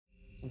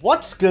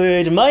What's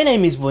good? My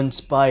name is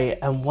OnceByte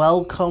and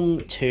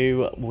welcome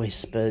to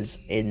Whispers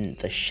in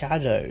the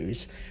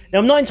Shadows. Now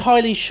I'm not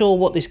entirely sure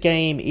what this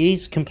game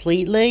is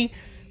completely,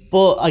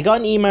 but I got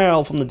an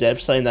email from the dev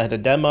saying they had a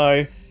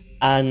demo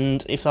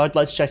and if I'd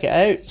like to check it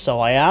out, so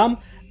I am.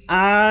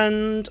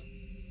 And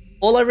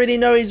all I really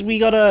know is we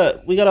got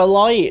a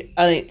light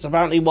and it's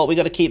apparently what we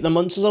got to keep the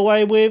monsters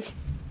away with.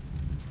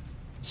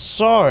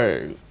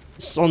 So,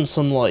 it's on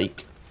some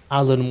like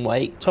Alan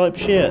Wake type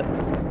shit.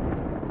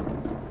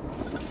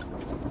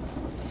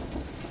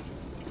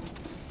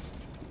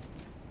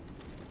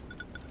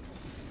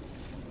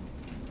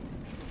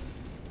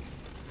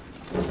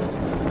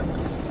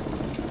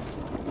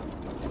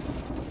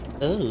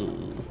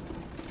 Oh.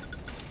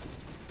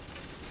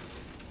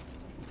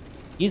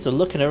 You're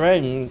looking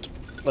around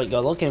like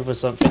you're looking for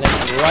something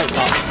that's right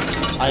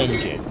behind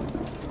you.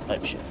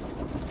 Type shit.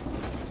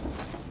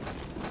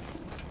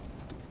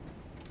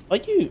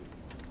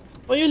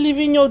 Are you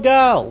leaving your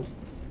gal?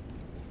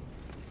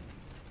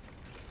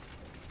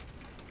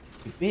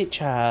 You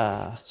bitch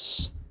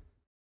ass.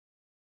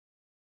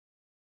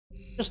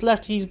 Just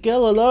left his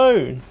girl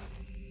alone.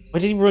 Why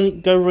did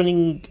he go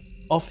running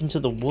off into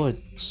the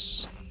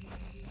woods?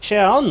 Shit,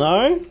 I don't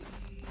know.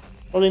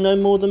 Probably know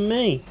more than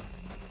me.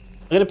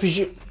 I'm gonna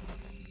presume.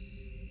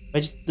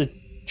 Where did the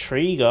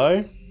tree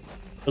go?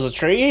 There's a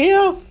tree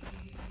here?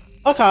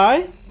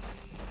 Okay.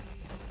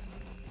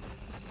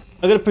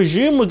 I'm gonna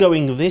presume we're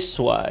going this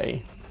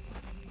way.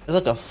 There's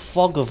like a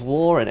fog of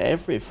war and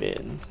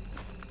everything.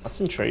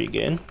 That's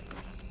intriguing.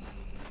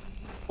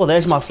 Well,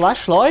 there's my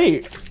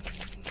flashlight.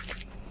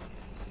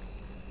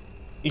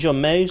 Use your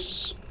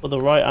mouse or the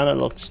right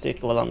analog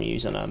stick while I'm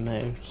using a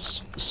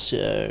mouse.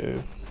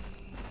 So.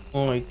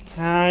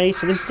 Okay,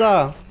 so this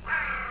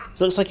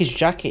looks like his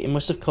jacket. He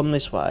must have come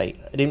this way.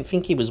 I didn't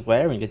think he was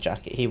wearing a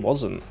jacket. He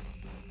wasn't.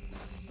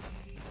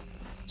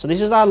 So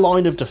this is our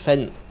line of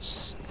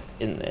defense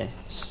in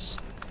this.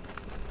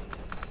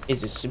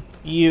 Is this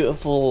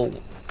beautiful,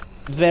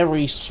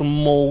 very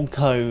small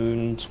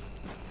coned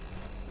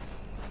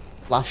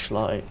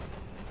flashlight.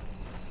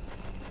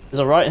 There's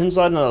a right hand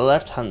side and a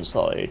left hand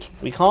side.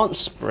 We can't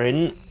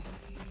sprint.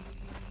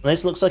 And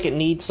this looks like it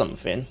needs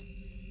something.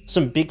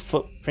 Some big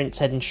footprints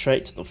heading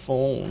straight to the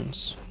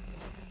fawns.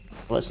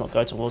 Well, let's not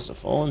go towards the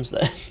fawns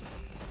then.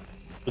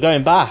 We're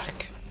going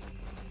back.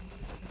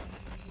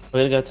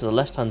 We're gonna go to the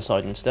left hand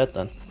side instead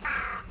then.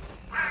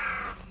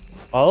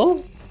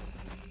 Oh?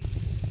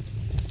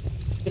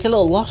 Look a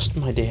little lost,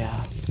 my dear.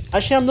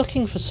 Actually, I'm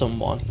looking for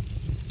someone.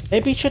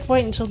 Maybe you should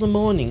wait until the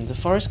morning. The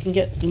forest can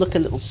look a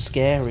little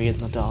scary in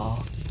the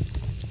dark.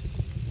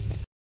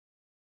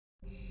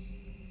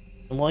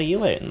 And why are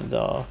you out in the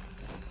dark?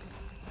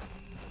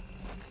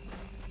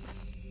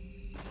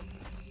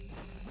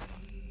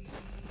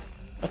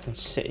 I can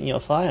sit in your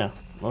fire.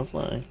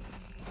 Lovely.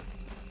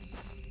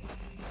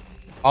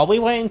 Are we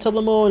waiting till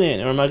the morning,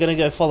 or am I going to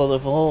go follow the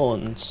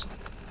fawns?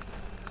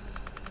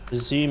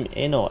 Zoom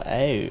in or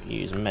out,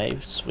 use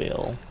mouse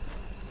wheel.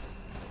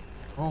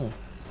 Oh.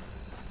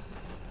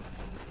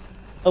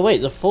 Oh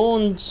wait, the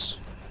fawns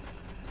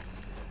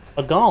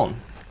are gone.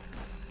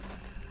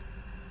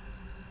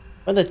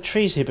 Were there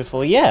trees here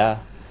before? Yeah.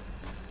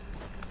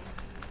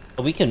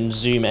 Oh, we can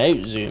zoom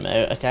out.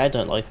 Okay, I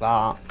don't like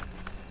that.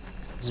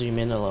 Zoom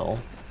in a little.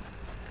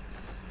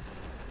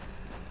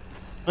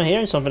 I'm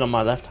hearing something on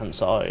my left hand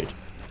side.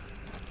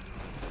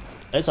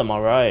 It's on my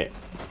right.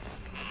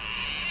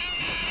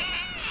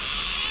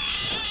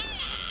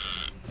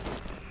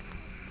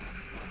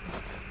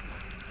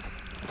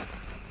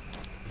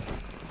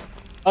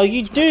 Oh,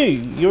 you do?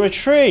 You're a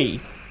tree.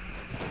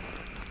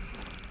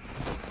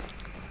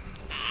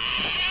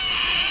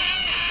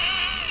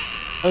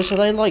 Oh, so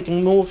they like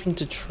morph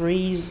into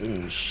trees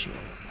and shit.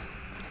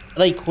 Are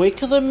they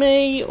quicker than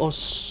me or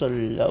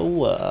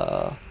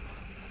slower?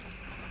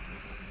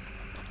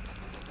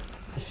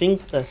 I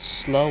think they're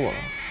slower.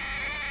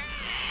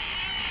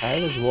 Okay,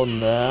 there's one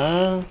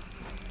there.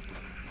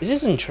 This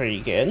is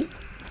intriguing.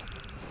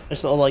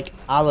 It's sort of like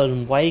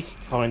Alan Wake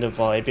kind of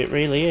vibe, it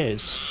really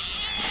is.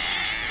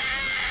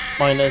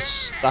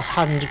 Minus the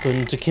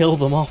handgun to kill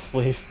them off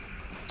with.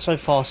 So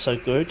far, so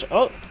good.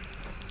 Oh!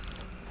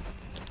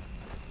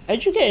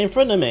 How'd you get in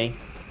front of me?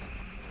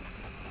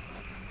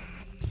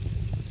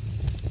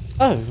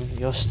 Oh,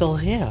 you're still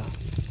here.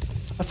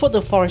 I thought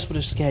the forest would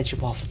have scared you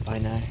off by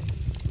now.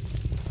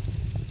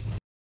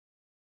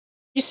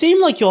 You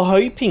seem like you're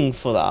hoping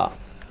for that.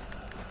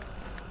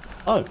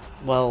 Oh,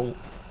 well,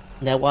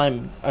 now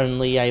I'm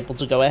only able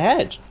to go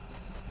ahead.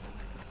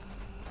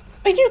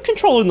 Are you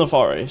controlling the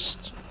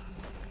forest?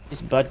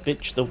 This bad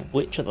bitch, the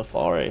witch of the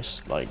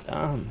forest, like,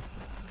 damn.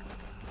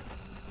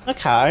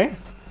 Okay.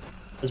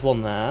 There's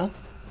one there.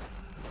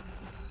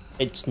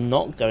 It's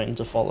not going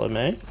to follow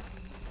me.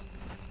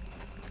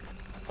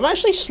 I'm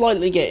actually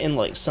slightly getting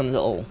like some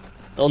little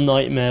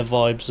nightmare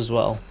vibes as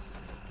well.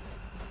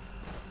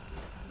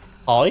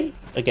 Hi,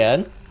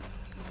 again.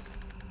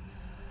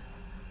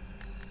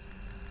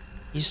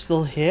 You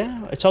still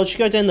here? I told you to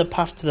go down the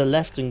path to the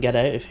left and get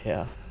out of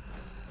here.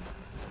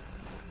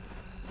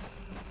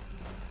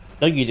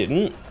 No, you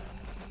didn't.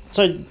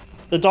 So,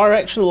 the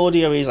directional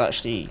audio is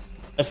actually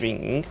a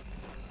thing.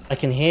 I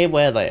can hear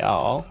where they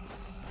are.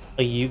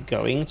 Are you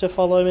going to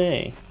follow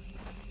me?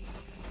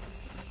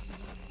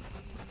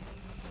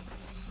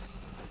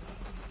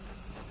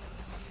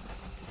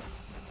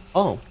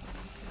 Oh.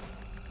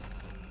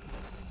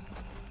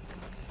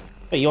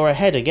 But you're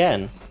ahead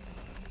again.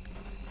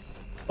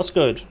 What's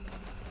good?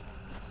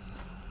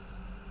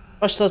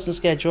 Rush doesn't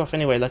scare you off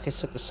anyway. Like I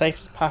said, the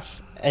safest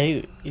path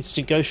out is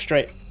to go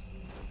straight.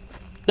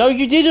 No,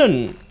 you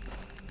didn't!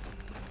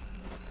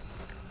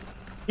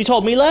 You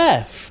told me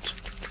left!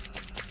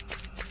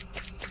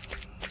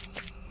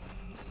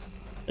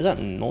 Is that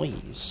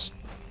noise?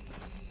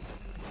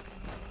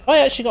 I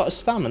actually got a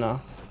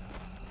stamina.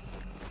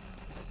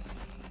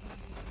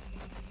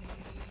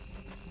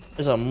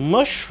 There's a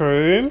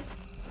mushroom.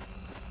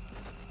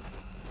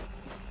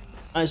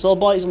 And it's all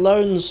by its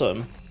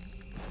lonesome.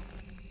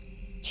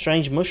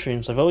 Strange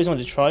mushrooms. I've always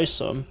wanted to try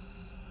some.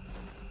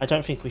 I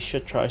don't think we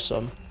should try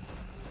some.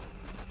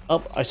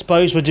 Oh, I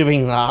suppose we're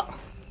doing that.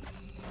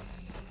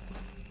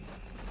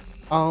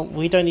 Oh,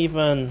 we don't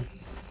even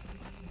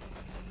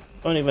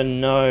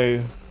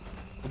know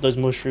what those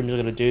mushrooms are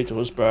gonna do to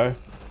us, bro.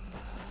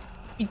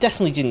 You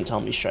definitely didn't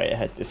tell me straight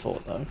ahead before,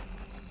 though.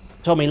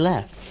 You told me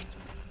left.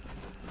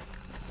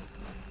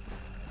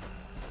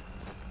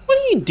 What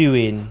are you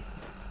doing?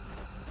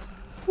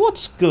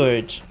 What's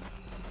good?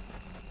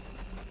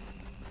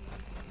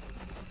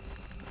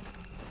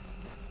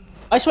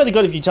 I swear to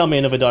God, if you tell me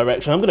another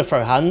direction, I'm gonna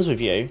throw hands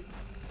with you.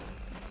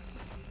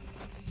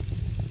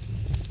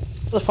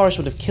 The forest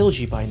would have killed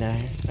you by now.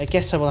 I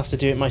guess I will have to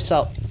do it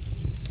myself.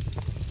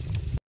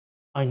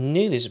 I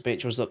knew this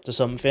bitch was up to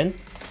something.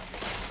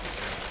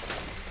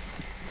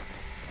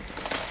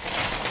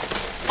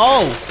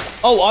 Oh,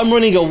 I'm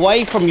running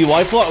away from you.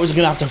 I thought I was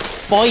gonna have to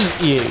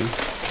fight you.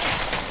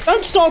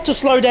 Don't start to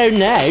slow down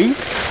now.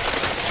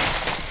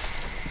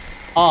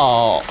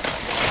 Oh,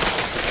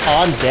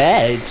 I'm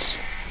dead.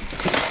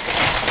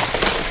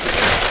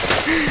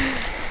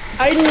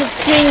 I didn't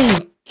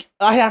think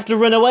I'd have to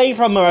run away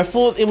from her. I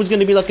thought it was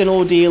going to be like an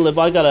ordeal if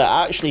I gotta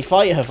actually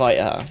fight her.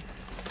 But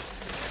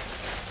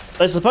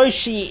I suppose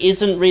she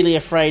isn't really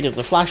afraid of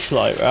the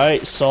flashlight,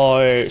 right? So,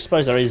 I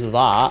suppose there is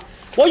that.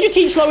 Why do you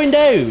keep slowing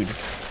down?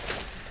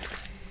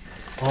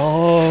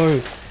 Oh,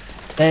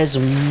 there's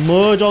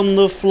mud on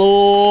the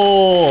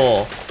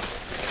floor.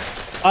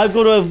 I've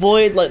got to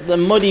avoid, like, the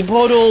muddy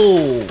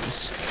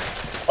puddles.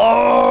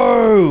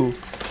 Oh,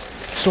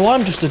 so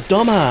I'm just a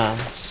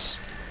dumbass.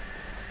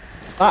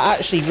 That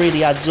actually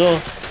really adds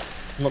up.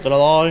 I'm not gonna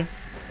lie.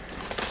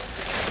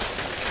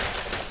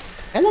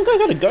 How long I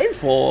gotta go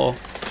for?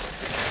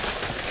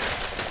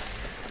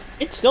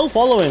 It's still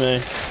following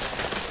me.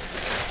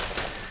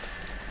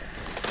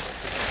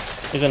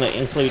 You're gonna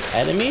include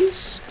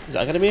enemies? Is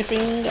that gonna be a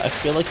thing? I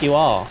feel like you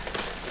are.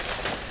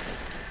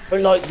 Or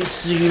like the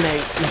zoom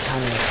out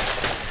mechanic.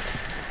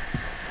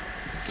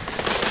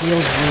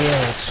 Feels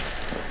weird.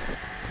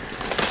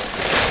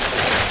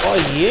 What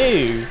are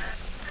you?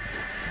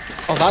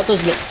 Oh, that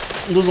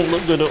doesn't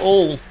look good at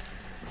all.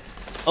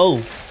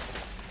 Oh.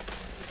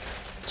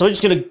 So we're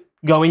just gonna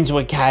go into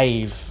a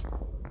cave.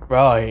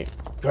 Right.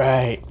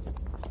 Great.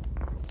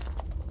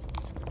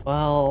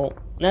 Well,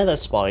 now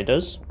there's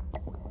spiders.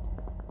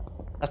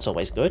 That's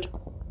always good.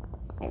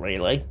 Not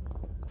really.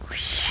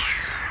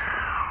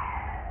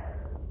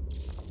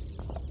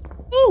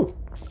 Oh.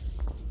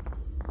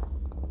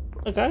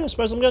 Okay, I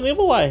suppose I'm going the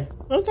other way.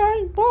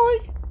 Okay, bye.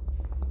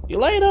 See you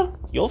later.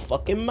 You're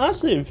fucking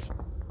massive.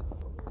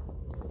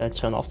 Can I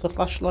turn off the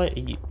flashlight?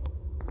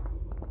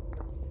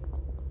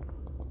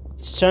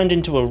 It's turned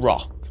into a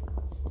rock.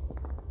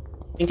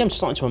 I think I'm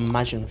starting to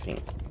imagine things.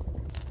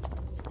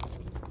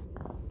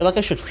 I feel like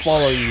I should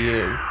follow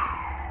you.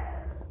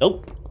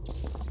 Nope.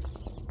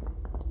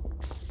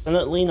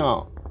 Definitely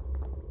not.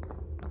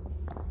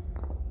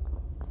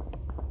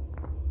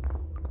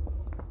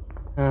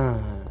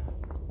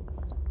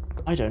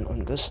 I don't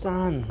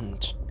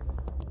understand.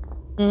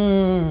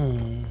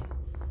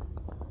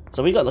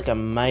 So we got like a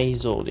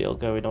maze ordeal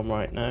going on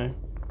right now.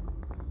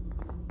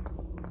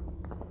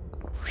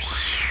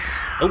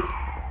 Oh,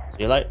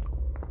 see you later.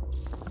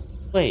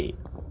 Wait.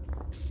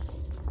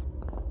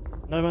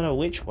 No matter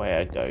which way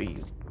I go,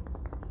 you...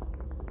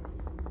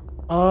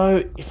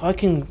 Oh, if I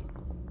can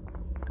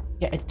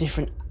get a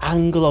different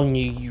angle on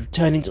you, you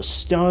turn into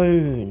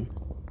stone.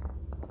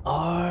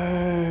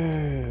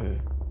 Oh.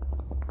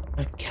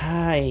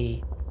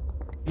 Okay.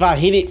 If I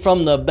hit it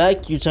from the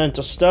back, you turn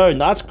to stone.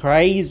 That's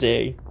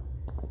crazy.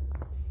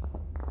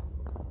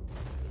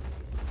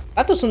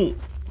 That doesn't...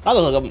 That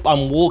looks like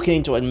I'm walking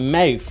into a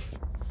mouth.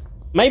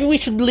 Maybe we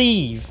should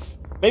leave.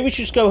 Maybe we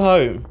should just go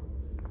home.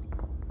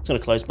 It's gonna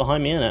close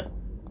behind me, innit?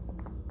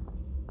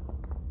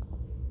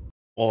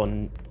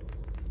 On.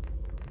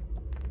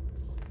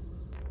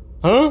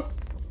 Huh?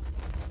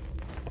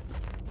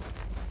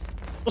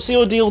 What's the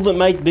ordeal that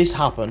made this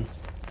happen?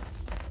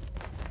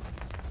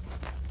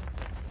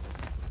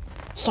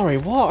 Sorry,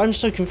 what? I'm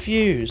so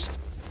confused.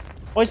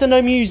 Why is there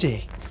no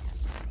music?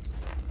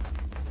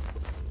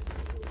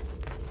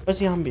 Where's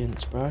the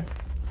ambience, bro?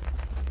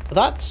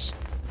 That's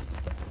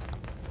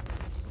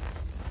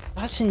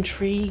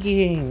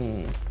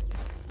intriguing.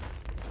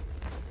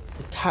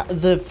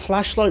 The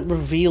flashlight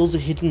reveals the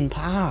hidden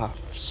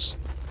paths.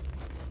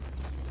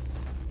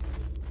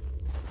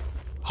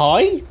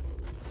 Hi?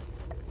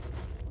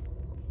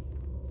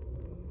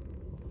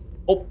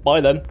 Oh, bye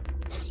then.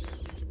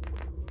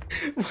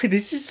 Wait,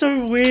 this is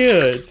so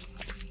weird.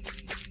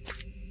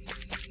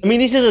 I mean,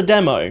 this is a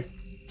demo.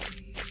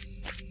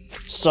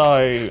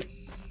 So,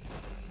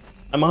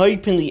 I'm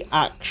hoping the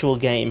actual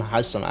game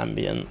has some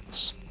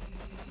ambience.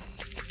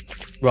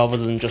 Rather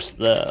than just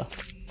the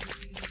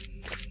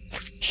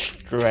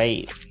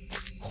straight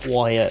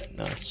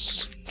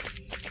quietness.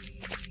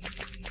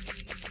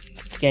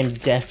 The game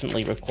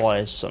definitely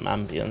requires some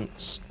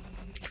ambience.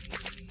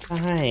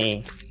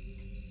 Hey.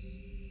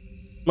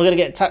 Am I gonna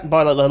get attacked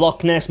by like the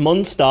Loch Ness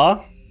Monster?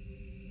 Are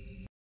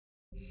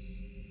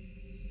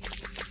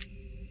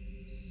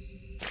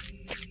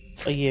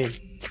you?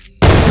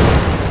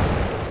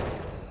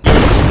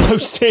 You're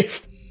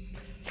explosive.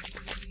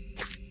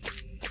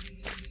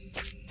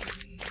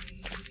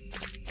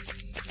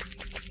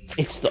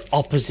 It's the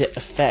opposite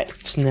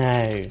effect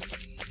now.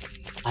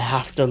 I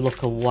have to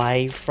look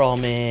away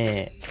from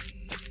it.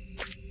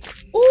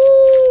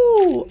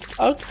 Ooh,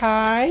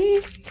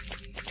 okay.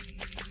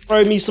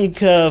 Throw me some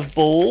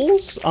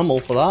curveballs. I'm all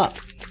for that.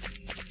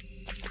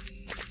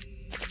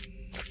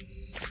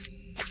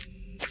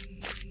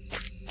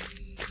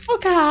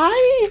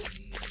 Okay.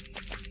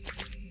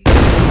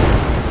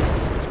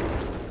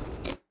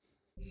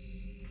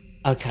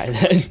 Okay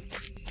then.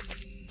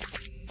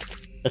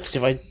 Look,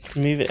 if I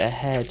move it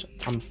ahead,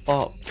 I'm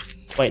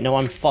fucked. Wait, no,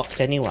 I'm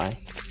fucked anyway.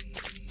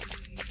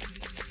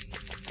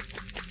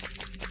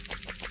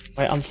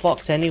 Wait, I'm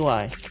fucked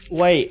anyway.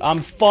 Wait,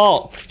 I'm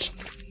fucked.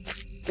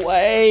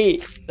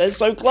 Wait, they're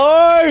so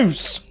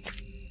close.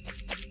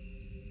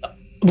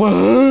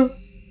 What?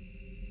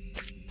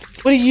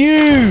 What are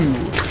you?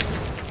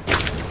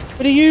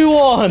 What do you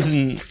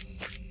want?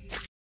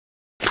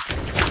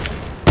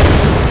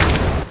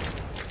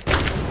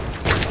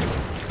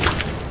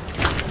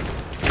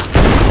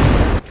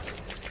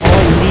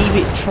 Leave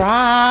it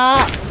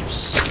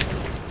traps.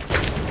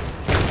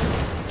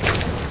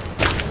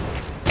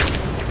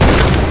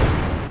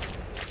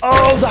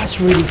 Oh, that's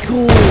really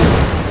cool.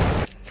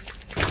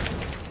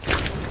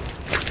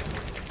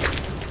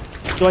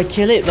 Do I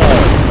kill it though?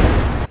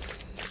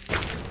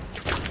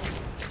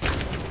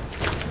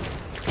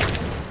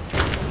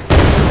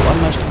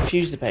 I'm most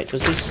confused about.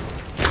 Does this?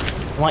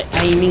 Am I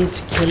aiming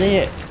to kill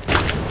it?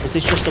 Is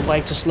this just a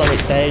way to slow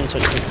it down so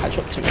it can catch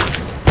up to me?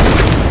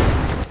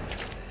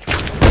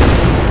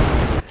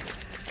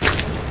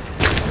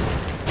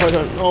 I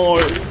don't know.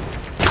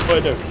 I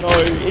don't know.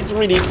 It's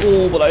really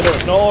cool, but I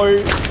don't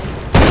know.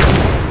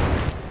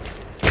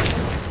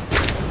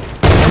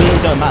 I mean,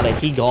 it don't matter.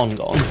 He gone.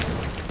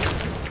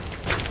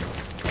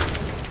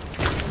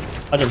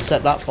 I done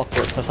set that fucker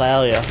up for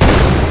failure.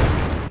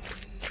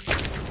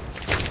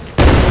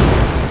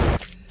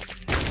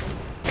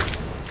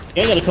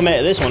 You ain't gonna come out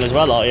of this one as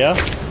well, are you?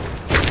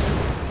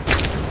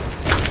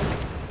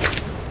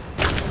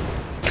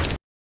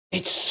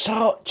 It's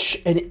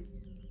such an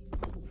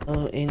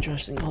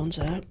interesting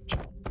concept.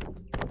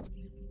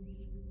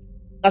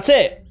 That's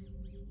it.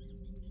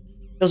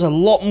 There's a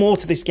lot more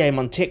to this game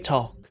on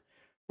TikTok.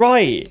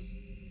 Right.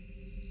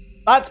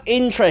 That's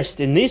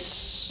interesting.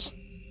 This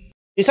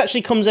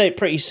actually comes out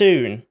pretty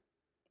soon.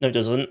 No, it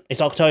doesn't.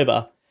 It's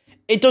October.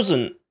 It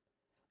doesn't.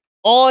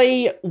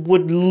 I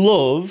would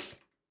love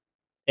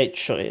it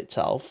shut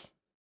itself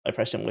by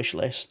pressing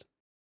wishlist.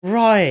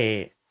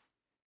 Right.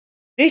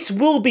 This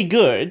will be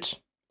good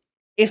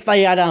if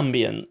they add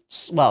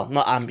ambience. Well,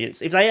 not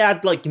ambience. If they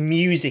add, like,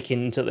 music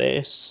into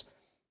this,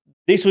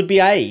 this would be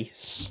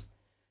ace.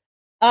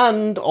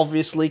 And,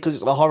 obviously, because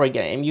it's a horror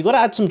game, you got to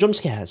add some jump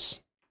scares.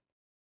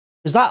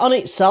 Because that on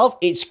itself,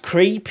 it's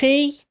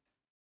creepy,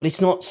 but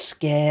it's not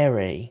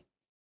scary.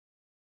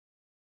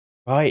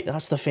 Right,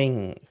 that's the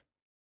thing.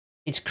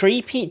 It's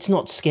creepy, it's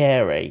not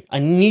scary. I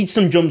need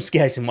some jump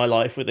scares in my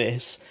life with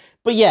this.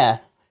 But yeah,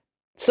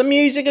 some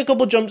music, a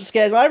couple jump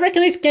scares. I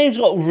reckon this game's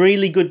got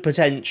really good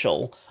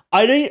potential.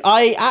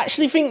 I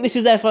actually think this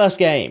is their first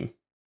game.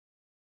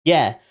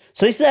 Yeah,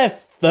 so this is their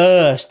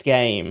first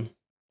game.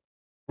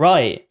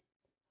 Right.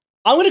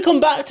 I'm going to come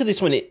back to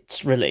this when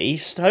it's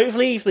released.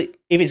 Hopefully, if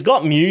it's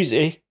got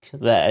music,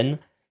 then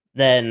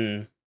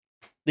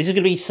this is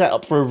going to be set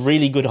up for a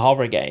really good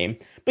horror game.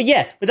 But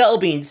yeah, with that all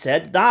being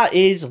said, that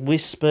is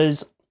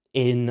Whispers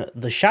in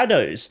the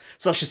Shadows.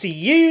 So I shall see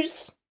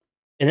yous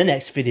in the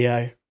next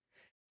video.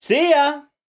 See ya!